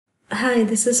Hi,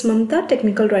 this is Mamta,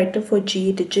 Technical Writer for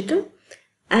GE Digital.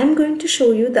 I am going to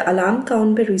show you the Alarm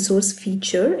Count by Resource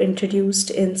feature introduced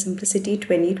in Simplicity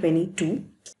 2022.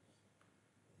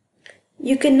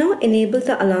 You can now enable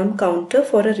the alarm counter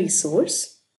for a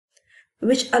resource,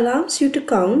 which allows you to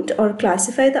count or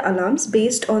classify the alarms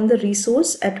based on the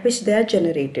resource at which they are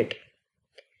generated.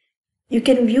 You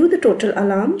can view the total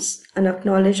alarms,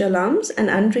 unacknowledged alarms, and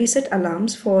unreset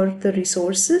alarms for the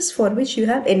resources for which you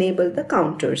have enabled the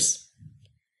counters.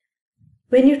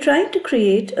 When you try to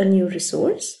create a new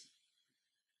resource,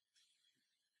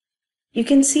 you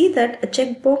can see that a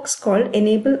checkbox called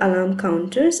Enable Alarm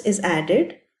Counters is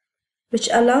added, which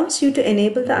allows you to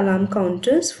enable the alarm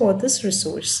counters for this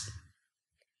resource.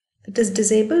 It is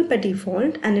disabled by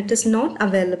default and it is not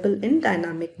available in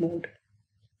dynamic mode.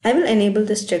 I will enable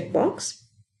this checkbox.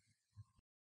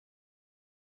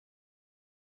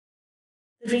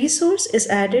 The resource is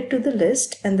added to the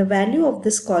list and the value of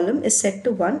this column is set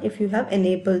to 1 if you have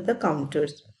enabled the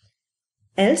counters,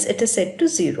 else it is set to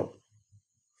 0.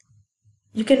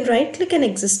 You can right-click an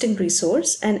existing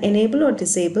resource and enable or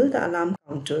disable the alarm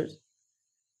counters.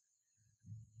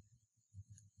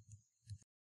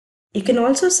 You can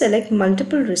also select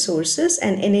multiple resources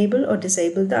and enable or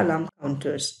disable the alarm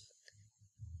counters.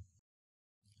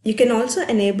 You can also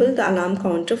enable the alarm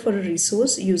counter for a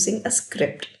resource using a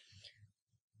script.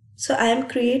 So I am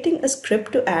creating a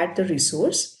script to add the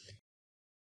resource.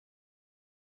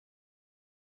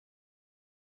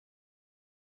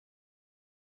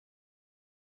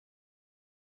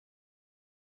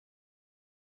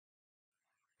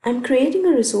 I'm creating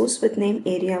a resource with name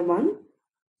area1,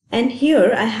 and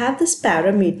here I have this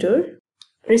parameter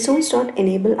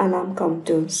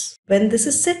resource.EnableAlarmCounters. When this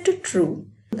is set to true,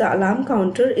 the alarm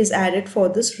counter is added for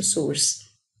this resource.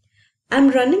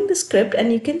 I'm running the script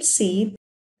and you can see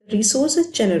the resource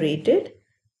is generated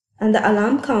and the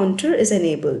alarm counter is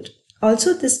enabled.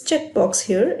 Also, this checkbox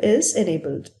here is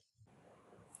enabled.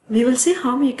 We will see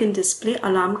how you can display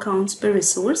alarm counts per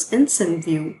resource in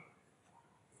CimView.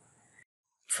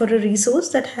 For a resource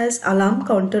that has alarm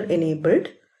counter enabled,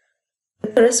 the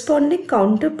corresponding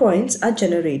counter points are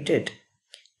generated.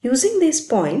 Using these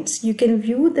points, you can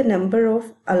view the number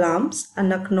of alarms,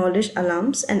 unacknowledged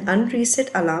alarms, and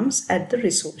unreset alarms at the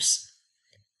resource.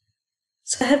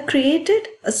 So I have created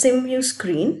a CimView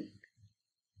screen.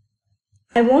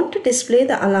 I want to display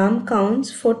the alarm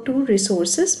counts for two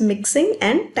resources, mixing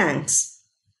and tanks.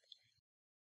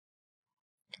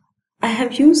 I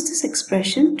have used this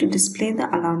expression to display the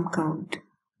alarm count.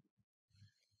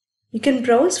 You can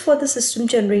browse for the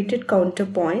system-generated counter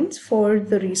points for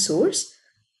the resource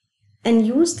and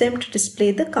use them to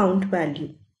display the count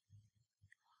value.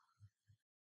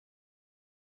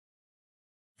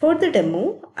 For the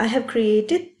demo, I have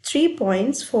created 3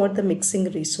 points for the mixing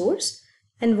resource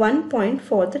and 1 point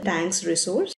for the tanks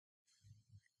resource.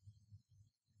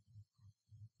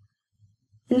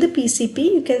 In the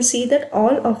PCP, you can see that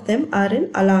all of them are in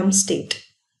alarm state.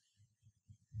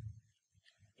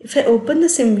 If I open the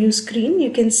CimView screen,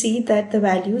 you can see that the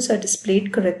values are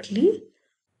displayed correctly.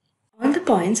 All the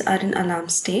points are in alarm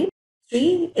state,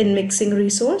 3 in mixing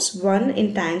resource, 1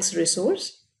 in tanks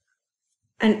resource,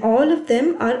 and all of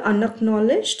them are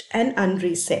unacknowledged and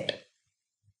unreset.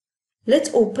 Let's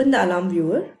open the alarm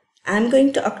viewer. I'm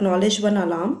going to acknowledge one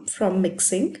alarm from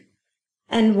mixing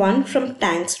and one from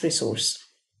tanks resource.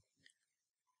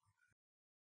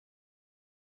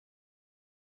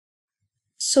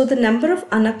 So the number of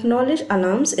unacknowledged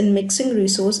alarms in mixing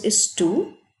resource is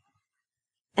 2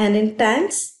 and in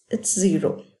tanks it's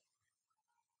 0.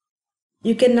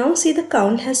 You can now see the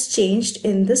count has changed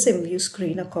in the CimView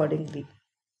screen accordingly.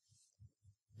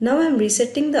 Now I'm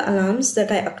resetting the alarms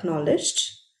that I acknowledged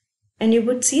and you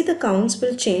would see the counts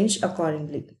will change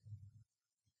accordingly.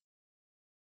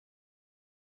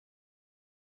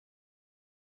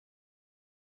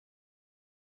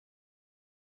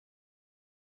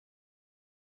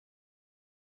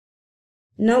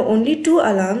 Now only 2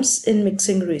 alarms in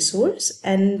mixing resource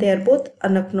and they are both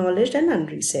unacknowledged and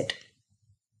unreset.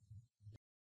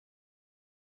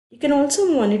 You can also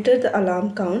monitor the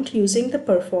alarm count using the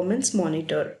performance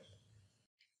monitor.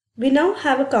 We now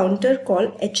have a counter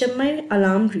called HMI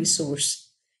alarm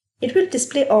resource. It will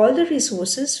display all the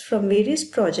resources from various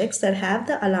projects that have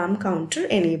the alarm counter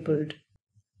enabled.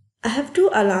 I have 2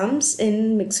 alarms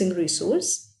in mixing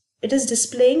resource. It is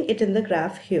displaying it in the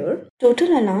graph here.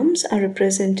 Total alarms are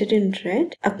represented in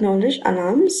red, acknowledged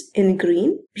alarms in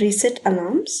green, reset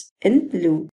alarms in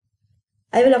blue.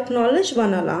 I will acknowledge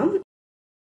one alarm.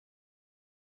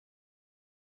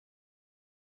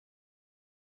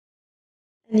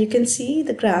 And you can see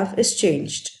the graph is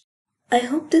changed. I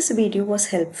hope this video was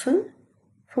helpful.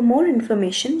 For more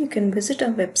information, you can visit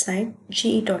our website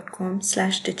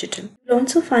ge.com/digital. You'll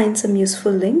also find some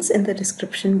useful links in the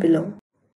description below.